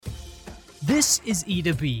This is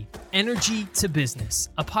E2B, Energy to Business,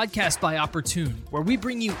 a podcast by Opportune, where we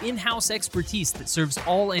bring you in-house expertise that serves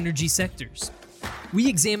all energy sectors. We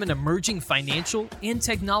examine emerging financial and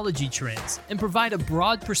technology trends and provide a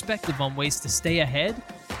broad perspective on ways to stay ahead,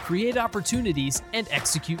 create opportunities, and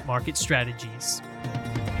execute market strategies.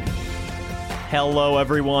 Hello,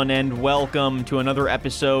 everyone, and welcome to another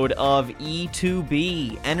episode of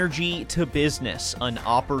E2B, Energy to Business, an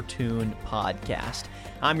Opportune podcast.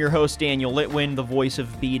 I'm your host, Daniel Litwin, the voice of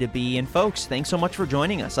B2B. And folks, thanks so much for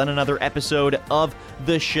joining us on another episode of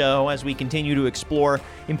the show as we continue to explore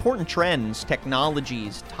important trends,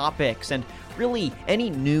 technologies, topics, and really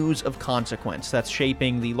any news of consequence that's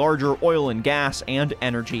shaping the larger oil and gas and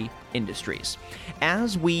energy industries.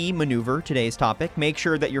 As we maneuver today's topic, make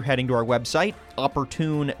sure that you're heading to our website,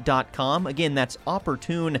 opportune.com. Again, that's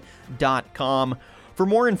opportune.com. for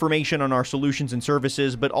more information on our solutions and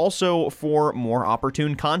services, but also for more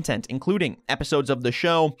Opportune content, including episodes of the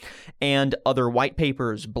show and other white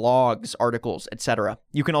papers, blogs, articles, etc.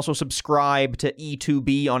 You can also subscribe to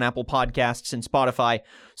E2B on Apple Podcasts and Spotify.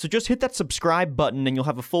 So just hit that subscribe button and you'll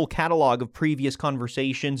have a full catalog of previous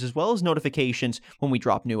conversations as well as notifications when we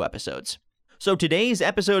drop new episodes. So today's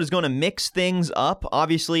episode is going to mix things up.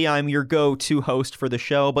 Obviously, I'm your go-to host for the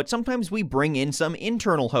show, but sometimes we bring in some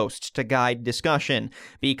internal hosts to guide discussion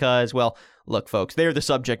because, well, look, folks, they're the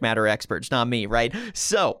subject matter experts, not me, right?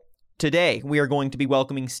 So today we are going to be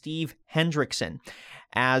welcoming Steve Hendrickson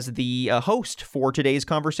as the host for today's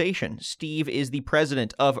conversation. Steve is the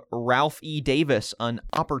president of Ralph E. Davis, an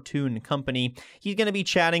Opportune company. He's going to be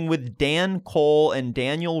chatting with Dan Cole and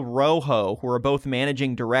Daniel Rojo, who are both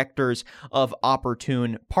managing directors of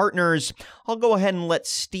Opportune Partners. I'll go ahead and let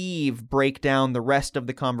Steve break down the rest of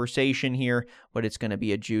the conversation here, but it's going to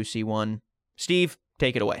be a juicy one. Steve,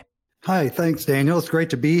 take it away. Hi, thanks, Daniel. It's great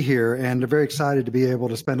to be here and very excited to be able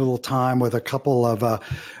to spend a little time with a couple of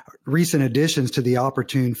recent additions to the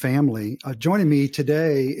Opportune family. Joining me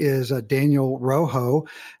today is Daniel Rojo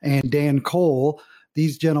and Dan Cole.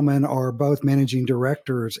 These gentlemen are both managing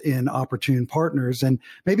directors in Opportune Partners. And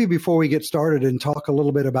maybe before we get started and talk a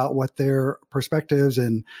little bit about what their perspectives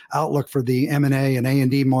and outlook for the M&A and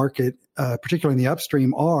A&D market, particularly in the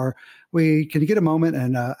upstream, are, we can get a moment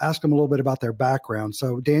and ask them a little bit about their background.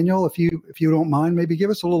 So, Daniel, if you don't mind, maybe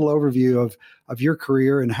give us a little overview of your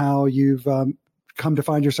career and how you've come to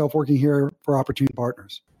find yourself working here for Opportune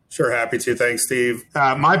Partners. Sure, happy to. Thanks, Steve.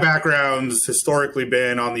 My background's historically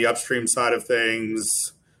been on the upstream side of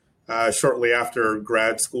things. Shortly after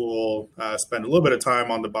grad school, spent a little bit of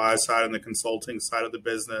time on the buy side and the consulting side of the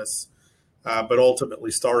business, but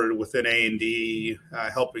ultimately started within A&D,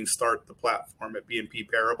 helping start the platform at BNP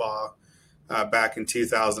Paribas back in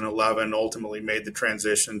 2011, ultimately made the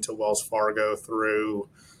transition to Wells Fargo through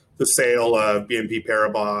the sale of BNP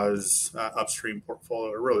Paribas' upstream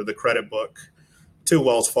portfolio, really the credit book, to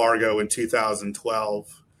Wells Fargo in 2012.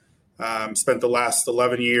 Spent the last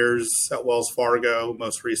 11 years at Wells Fargo,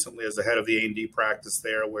 most recently as the head of the A&D practice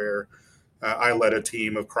there, where I led a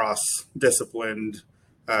team of cross-disciplined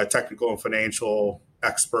technical and financial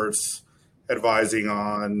experts advising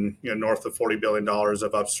on north of $40 billion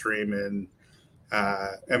of upstream and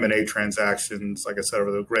M&A transactions, like I said,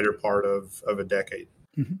 over the greater part of a decade.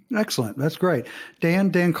 Mm-hmm. Excellent. That's great.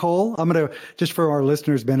 Dan Cole, I'm going to, just for our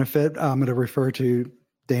listeners' benefit, I'm going to refer to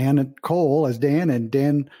Dan and Cole as Dan and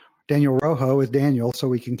Daniel Rojo as Daniel, so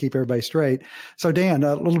we can keep everybody straight. So Dan,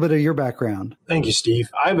 a little bit of your background. Thank you, Steve.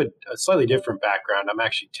 I have a slightly different background. I'm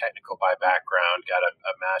actually technical by background, got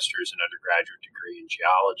a master's and undergraduate degree in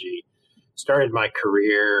geology. Started my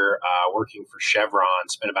career working for Chevron,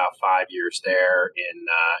 spent about 5 years there in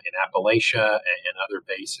Appalachia and other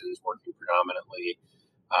basins, working predominantly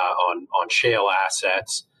on shale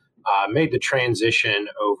assets. Made the transition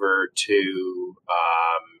over to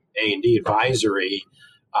A&D advisory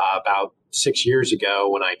about 6 years ago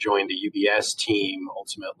when I joined the UBS team,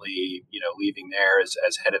 ultimately, leaving there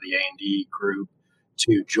as head of the A&D group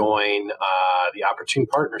to join the Opportune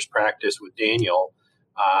Partners practice with Daniel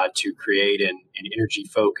to create an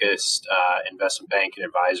energy-focused investment bank and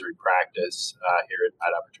advisory practice here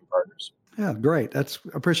at Opportune Partners. Yeah, great.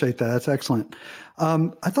 Appreciate that. That's excellent.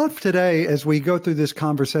 I thought today, as we go through this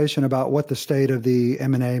conversation about what the state of the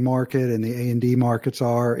M&A market and the A&D markets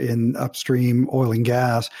are in upstream oil and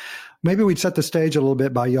gas, maybe we'd set the stage a little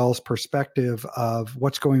bit by y'all's perspective of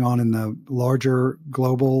what's going on in the larger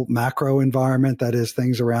global macro environment, that is,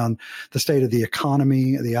 things around the state of the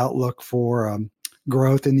economy, the outlook for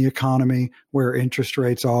growth in the economy, where interest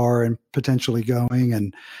rates are and potentially going,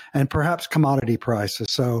 and perhaps commodity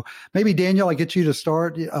prices. So maybe, Daniel, I get you to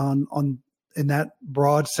start on in that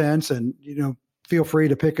broad sense, and feel free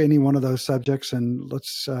to pick any one of those subjects, and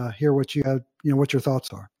let's hear what you have, what your thoughts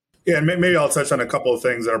are. Yeah, and maybe I'll touch on a couple of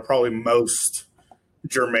things that are probably most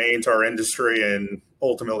germane to our industry and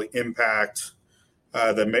ultimately impact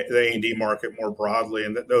the A&D market more broadly,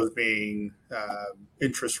 and those being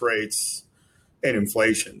interest rates and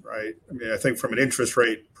inflation, right? I mean, I think from an interest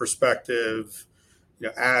rate perspective,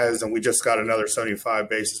 and we just got another 75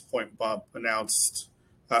 basis point bump announced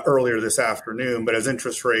earlier this afternoon, but as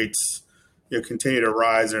interest rates continue to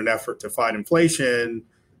rise in an effort to fight inflation,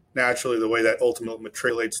 naturally the way that ultimately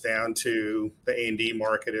matriculates down to the A&D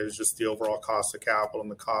market is just the overall cost of capital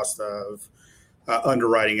and the cost of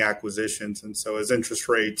underwriting acquisitions. And so as interest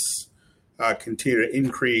rates continue to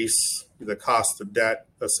increase, the cost of debt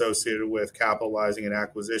associated with capitalizing an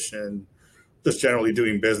acquisition, just generally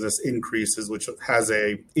doing business increases, which has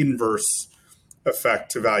a inverse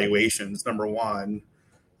effect to valuations, number one.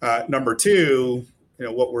 Number two,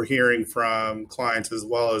 what we're hearing from clients as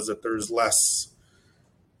well is that there's less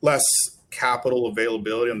capital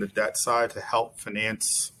availability on the debt side to help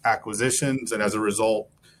finance acquisitions. And as a result,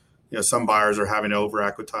 some buyers are having to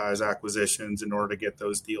over-equitize acquisitions in order to get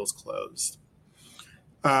those deals closed.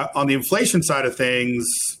 On the inflation side of things,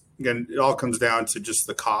 again, it all comes down to just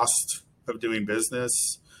the cost of doing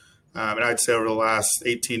business. And I'd say over the last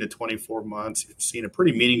 18 to 24 months, you've seen a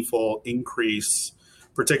pretty meaningful increase,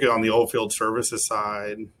 particularly on the oilfield services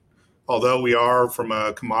side. Although we are, from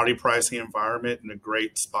a commodity pricing environment, in a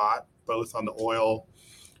great spot, both on the oil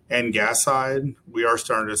and gas side, we are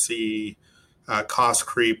starting to see cost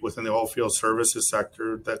creep within the oilfield services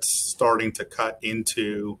sector that's starting to cut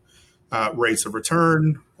into rates of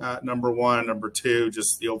return, number one. Number two,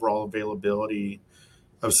 just the overall availability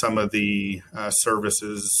of some of the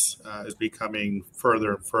services is becoming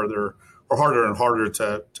further and further, or harder and harder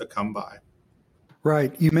to come by.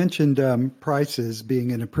 Right. You mentioned prices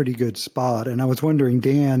being in a pretty good spot. And I was wondering,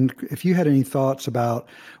 Dan, if you had any thoughts about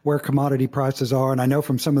where commodity prices are. And I know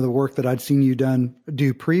from some of the work that I'd seen you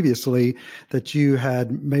do previously that you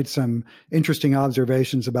had made some interesting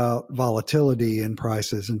observations about volatility in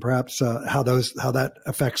prices and perhaps how that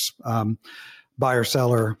affects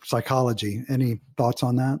buyer-seller psychology. Any thoughts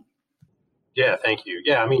on that? Yeah, thank you.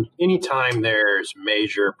 Yeah, I mean, anytime there's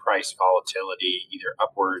major price volatility, either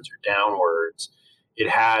upwards or downwards, it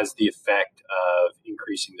has the effect of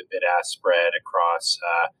increasing the bid-ask spread across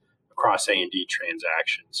A&D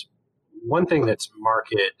transactions. One thing that's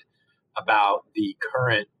marked about the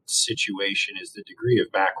current situation is the degree of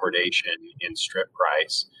backwardation in strip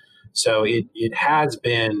price. So it has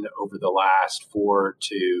been over the last 4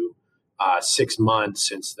 to 6 months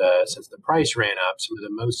since the price ran up, some of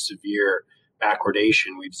the most severe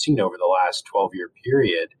backwardation we've seen over the last 12-year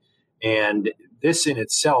period. And this in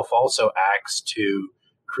itself also acts to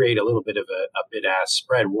create a little bit of a bid-ask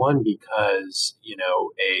spread. One, because,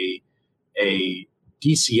 a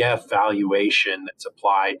DCF valuation that's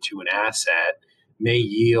applied to an asset may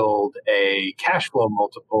yield a cash flow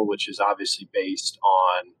multiple, which is obviously based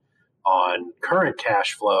on current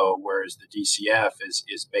cash flow, whereas the DCF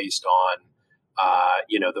is based on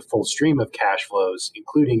the full stream of cash flows,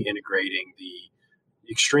 including integrating the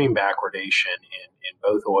extreme backwardation in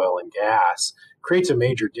both oil and gas, creates a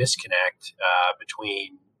major disconnect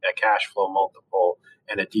between a cash flow multiple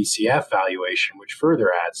and a DCF valuation, which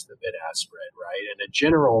further adds to the bid-ask spread, right? And a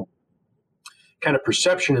general kind of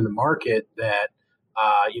perception in the market that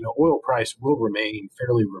oil price will remain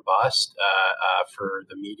fairly robust for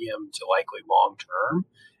the medium to likely long term,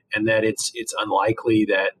 and that it's unlikely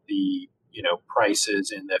that the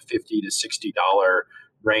prices in the $50 to $60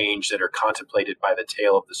 range that are contemplated by the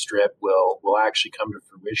tail of the strip will actually come to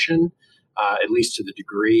fruition, at least to the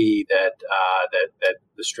degree that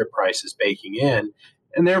the strip price is baking in,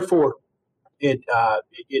 and therefore it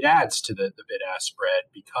adds to the bid-ask spread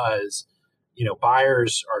because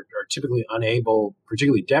buyers are typically unable,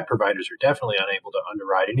 particularly debt providers are definitely unable to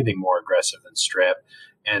underwrite anything more aggressive than strip,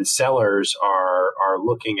 and sellers are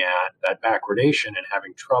looking at that backwardation and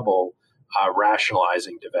having trouble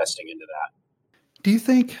rationalizing divesting into that. Do you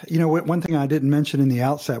think, one thing I didn't mention in the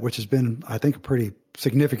outset, which has been, I think, a pretty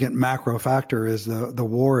significant macro factor is the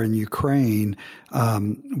war in Ukraine.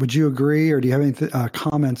 Would you agree, or do you have any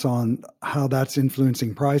comments on how that's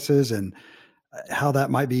influencing prices and how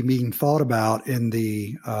that might be being thought about in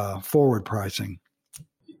the forward pricing?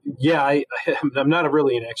 Yeah, I'm not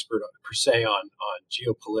really an expert per se on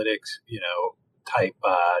geopolitics,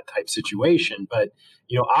 type situation, but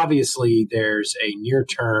obviously there's a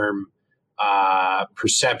near-term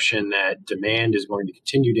perception that demand is going to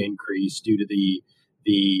continue to increase due to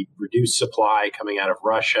the reduced supply coming out of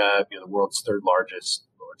Russia, the world's third largest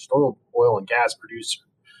oil and gas producer,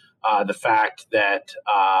 the fact that,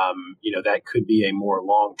 that could be a more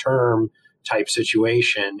long-term type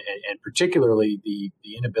situation, and particularly the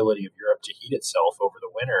inability of Europe to heat itself over the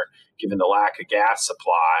winter, given the lack of gas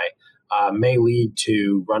supply, may lead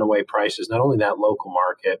to runaway prices, not only in that local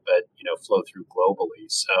market, but, flow through globally.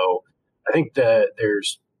 So I think that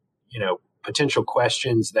there's, potential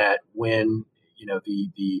questions that when,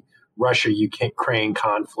 the Russia-Ukraine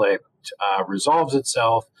conflict resolves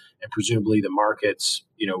itself and presumably the markets,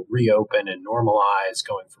 reopen and normalize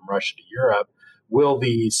going from Russia to Europe, will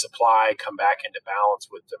the supply come back into balance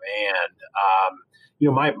with demand?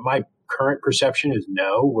 My current perception is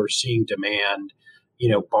no. We're seeing demand,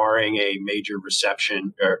 barring a major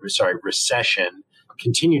recession,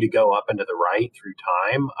 continue to go up and to the right through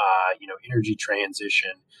time. Energy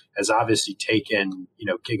transition has obviously taken,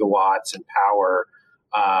 gigawatts and power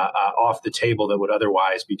off the table that would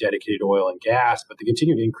otherwise be dedicated to oil and gas, but the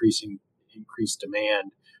continued increased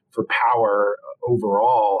demand for power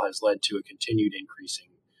overall has led to a continued increasing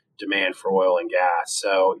demand for oil and gas.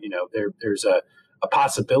 So, there's a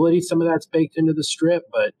possibility some of that's baked into the strip,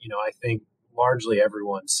 but, I think largely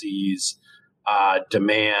everyone sees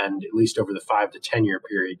demand, at least over the 5 to 10 year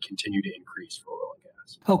period, continue to increase for oil and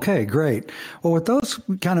gas. Okay, great. Well, with those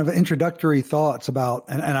kind of introductory thoughts about,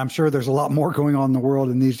 and I'm sure there's a lot more going on in the world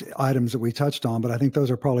in these items that we touched on, but I think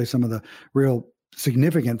those are probably some of the real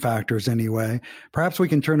significant factors anyway. Perhaps we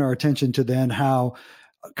can turn our attention to then how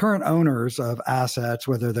current owners of assets,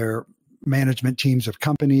 whether they're management teams of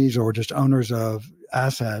companies or just owners of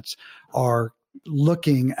assets, are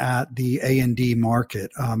looking at the A&D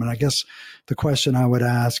market. And I guess the question I would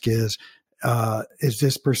ask is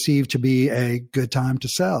this perceived to be a good time to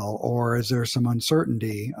sell, or is there some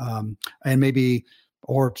uncertainty?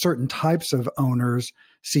 Or certain types of owners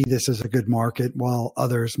see this as a good market while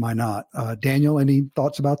others might not. Daniel, any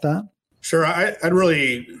thoughts about that? Sure. I'd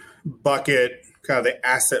really bucket kind of the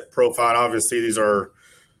asset profile. Obviously, these are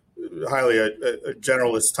highly a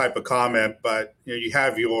generalist type of comment, but you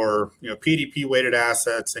have your PDP weighted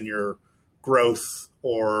assets and your growth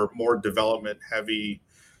or more development heavy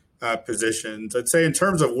positions. I'd say in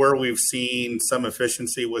terms of where we've seen some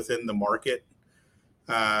efficiency within the market,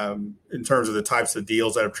 in terms of the types of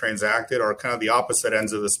deals that have transacted, are kind of the opposite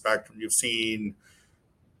ends of the spectrum. You've seen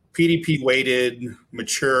PDP weighted,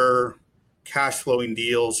 mature, cash flowing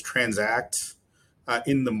deals transact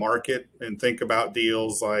in the market, and think about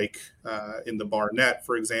deals like in the Barnett,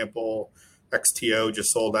 for example. XTO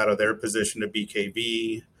just sold out of their position to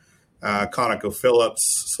BKV. ConocoPhillips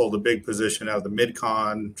sold a big position out of the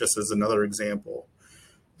MidCon, just as another example.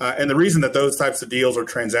 And the reason that those types of deals are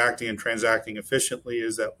transacting efficiently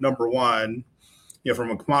is that, number one, from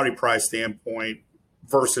a commodity price standpoint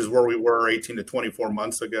versus where we were 18 to 24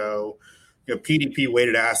 months ago, PDP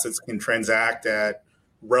weighted assets can transact at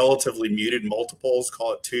relatively muted multiples,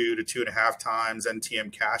 call it 2 to 2.5 times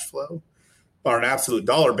NTM cash flow. But on an absolute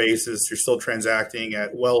dollar basis, you're still transacting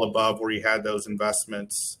at well above where you had those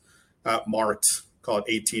investments marked, call it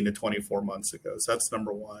 18 to 24 months ago. So that's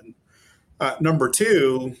number one. Number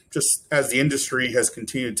two, just as the industry has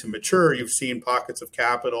continued to mature, you've seen pockets of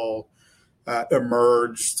capital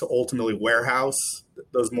emerge to ultimately warehouse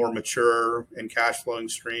those more mature and cash flowing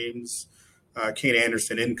streams. Kayne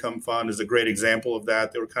Anderson Income Fund is a great example of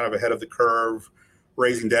that. They were kind of ahead of the curve,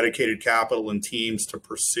 raising dedicated capital and teams to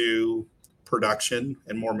pursue production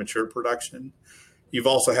and more mature production. You've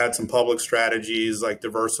also had some public strategies like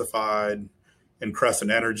Diversified and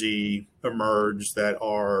Crescent Energy emerge that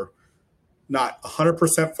are not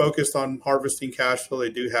 100% focused on harvesting cash flow. They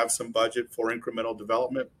do have some budget for incremental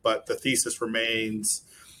development, but the thesis remains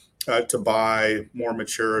to buy more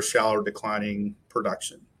mature, shallow declining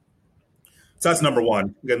production. So that's number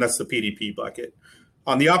one. Again, that's the PDP bucket.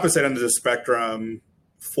 On the opposite end of the spectrum,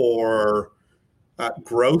 for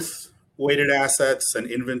growth weighted assets and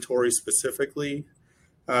inventory specifically,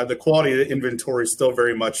 the quality of the inventory still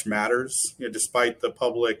very much matters, despite the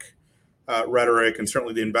public rhetoric and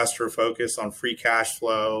certainly the investor focus on free cash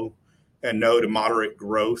flow and no to moderate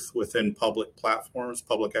growth within public platforms,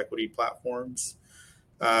 public equity platforms.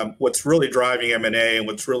 What's really driving M&A and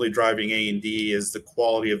what's really driving A&D is the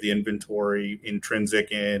quality of the inventory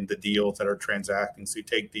intrinsic in the deals that are transacting. So you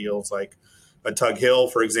take deals like a Tug Hill,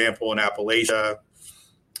 for example, in Appalachia,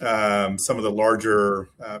 some of the larger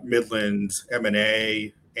Midland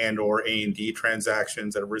M&A and or A&D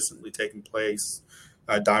transactions that have recently taken place.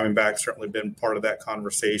 Diamondback's certainly been part of that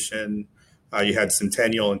conversation. You had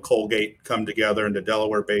Centennial and Colgate come together in the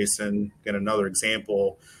Delaware Basin, again, another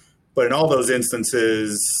example. But in all those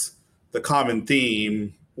instances, the common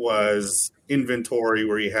theme was inventory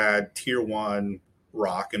where you had tier one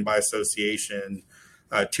rock, and by association,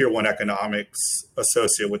 tier one economics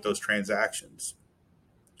associated with those transactions.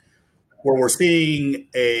 Where we're seeing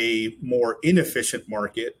a more inefficient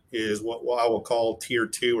market is what I will call tier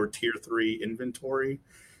two or tier three inventory.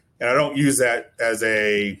 And I don't use that as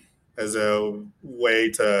a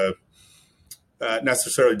way to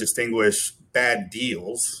necessarily distinguish bad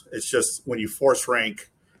deals. It's just when you force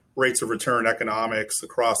rank rates of return economics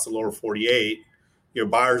across the lower 48,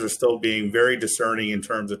 buyers are still being very discerning in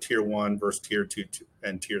terms of tier one versus tier two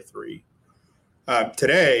and tier three.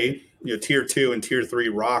 Today, tier two and tier three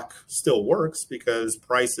rock still works because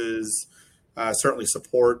prices certainly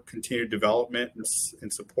support continued development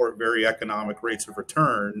and support very economic rates of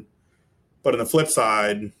return. But on the flip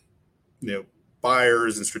side,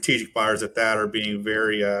 buyers and strategic buyers at that are being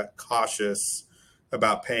very cautious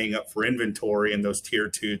about paying up for inventory in those tier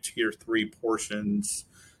two, tier three portions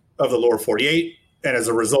of the lower 48. And as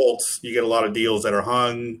a result, you get a lot of deals that are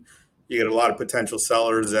hung. You get a lot of potential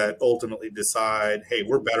sellers that ultimately decide, hey,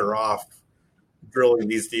 we're better off drilling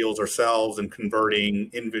these deals ourselves and converting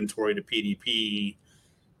inventory to PDP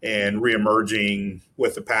and reemerging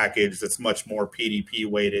with a package that's much more PDP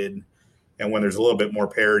weighted. And when there's a little bit more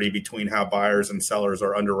parity between how buyers and sellers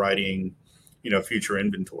are underwriting, future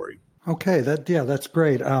inventory. Okay, that's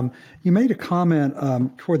great. You made a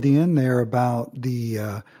comment toward the end there about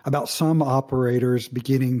about some operators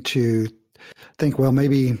beginning to think, well,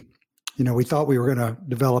 maybe we thought we were going to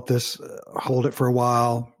develop this, hold it for a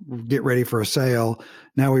while, get ready for a sale.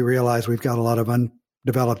 Now we realize we've got a lot of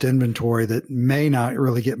undeveloped inventory that may not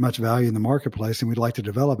really get much value in the marketplace, and we'd like to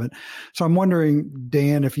develop it. So I'm wondering,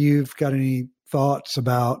 Dan, if you've got any thoughts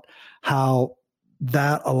about how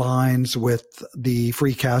that aligns with the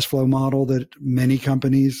free cash flow model that many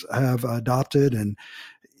companies have adopted, and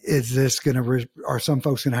is this are some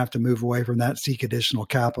folks going to have to move away from that, seek additional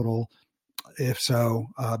capital? If so,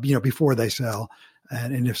 before they sell,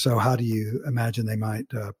 and if so, how do you imagine they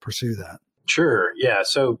might pursue that? Sure. Yeah.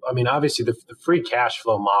 So, obviously the free cash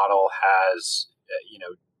flow model has,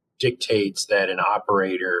 dictates that an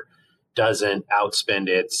operator doesn't outspend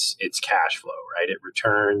its cash flow, right? It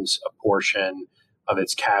returns a portion of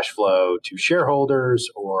its cash flow to shareholders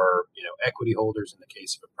or, equity holders in the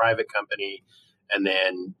case of a private company. And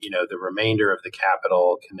then, the remainder of the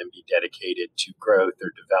capital can then be dedicated to growth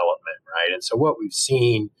or development, right? And so what we've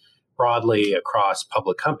seen broadly across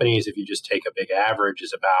public companies, if you just take a big average,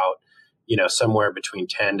 is about, somewhere between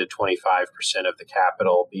 10 to 25% of the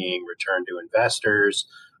capital being returned to investors,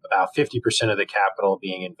 about 50% of the capital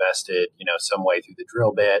being invested, some way through the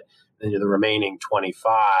drill bit, and the remaining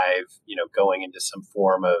 25, going into some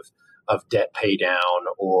form of debt pay down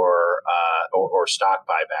or stock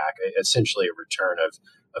buyback, essentially a return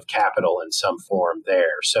of capital in some form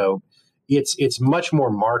there. So it's much more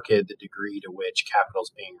marked, the degree to which capital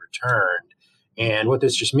is being returned. And what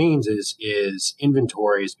this just means is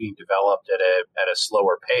inventory is being developed at a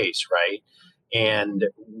slower pace, right? And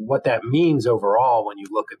what that means overall, when you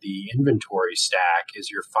look at the inventory stack, is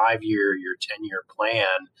your 5-year, your 10-year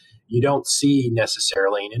plan, you don't see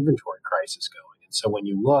necessarily an inventory crisis going. And so when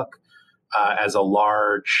you look as a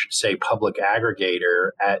large, say, public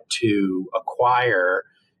aggregator to acquire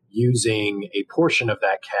using a portion of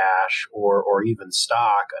that cash or even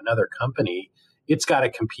stock another company, it's got to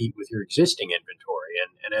compete with your existing inventory.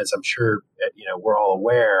 And as I'm sure we're all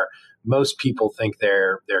aware, most people think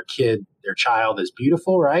their child is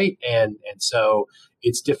beautiful, right? And so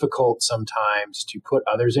it's difficult sometimes to put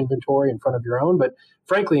others' inventory in front of your own. But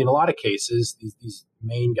frankly, in a lot of cases, these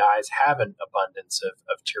main guys have an abundance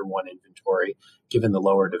of tier one inventory, given the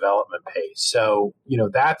lower development pace. So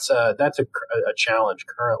that's a challenge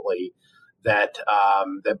currently that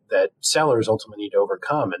sellers ultimately need to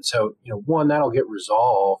overcome. And so one, that'll get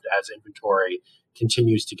resolved as inventory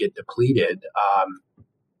continues to get depleted.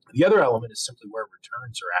 The other element is simply where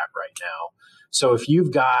returns are at right now. So if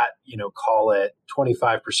you've got, call it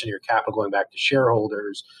 25% of your capital going back to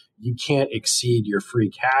shareholders, you can't exceed your free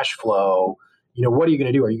cash flow. What are you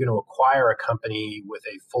going to do? Are you going to acquire a company with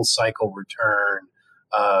a full cycle return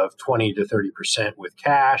of 20 to 30% with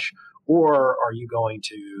cash? Or are you going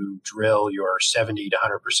to drill your 70 to 100%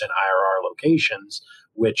 IRR locations,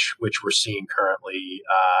 which we're seeing currently,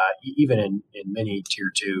 even in many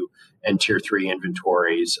tier 2 and tier 3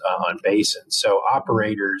 inventories on basins? So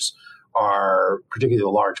operators are, particularly the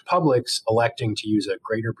large publics, electing to use a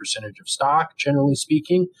greater percentage of stock, generally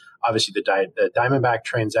speaking. Obviously, the Diamondback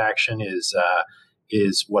transaction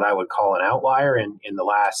is what I would call an outlier in the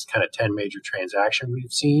last kind of 10 major transactions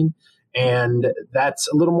we've seen. And that's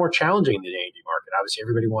a little more challenging in the A&D market. Obviously,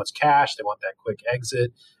 everybody wants cash. They want that quick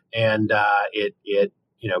exit. And it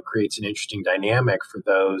creates an interesting dynamic for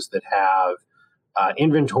those that have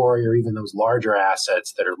inventory or even those larger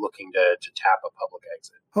assets that are looking to tap a public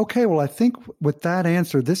exit. Okay, well, I think with that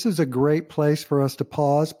answer, this is a great place for us to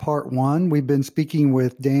pause part one. We've been speaking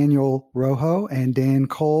with Daniel Rojo and Dan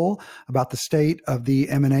Cole about the state of the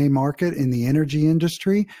M&A market in the energy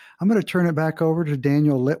industry. I'm going to turn it back over to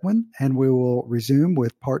Daniel Litwin, and we will resume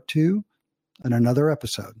with part two in another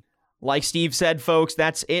episode. Like Steve said, folks,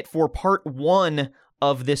 that's it for part one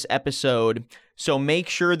of this episode. So make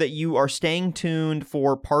sure that you are staying tuned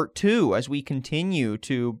for part two as we continue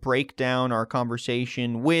to break down our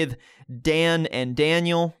conversation with Dan and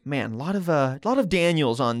Daniel. Man, a lot of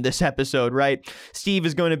Daniels on this episode, right? Steve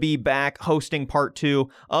is going to be back hosting part two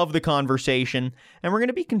of the conversation, and we're going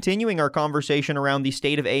to be continuing our conversation around the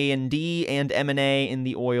state of A&D and M&A in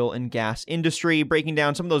the oil and gas industry, breaking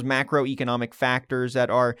down some of those macroeconomic factors that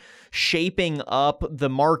are shaping up the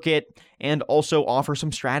market, and also offer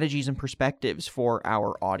some strategies and perspectives for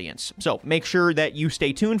our audience. So make sure that you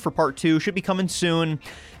stay tuned for part two. Should be coming soon.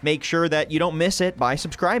 Make sure that you don't miss it by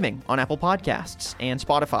subscribing on Apple Podcasts and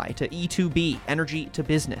Spotify to E2B, Energy to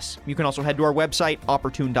Business. You can also head to our website,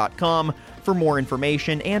 opportune.com, for more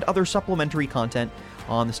information and other supplementary content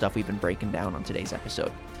on the stuff we've been breaking down on today's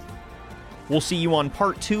episode. We'll see you on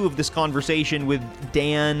part two of this conversation with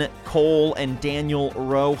Dan Cole and Daniel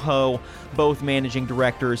Rojo, both managing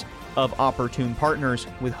directors of Opportune Partners,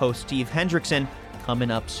 with host Steve Hendrickson, coming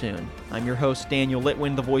up soon. I'm your host, Daniel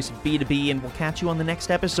Litwin, the voice of B2B, and we'll catch you on the next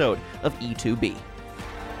episode of E2B.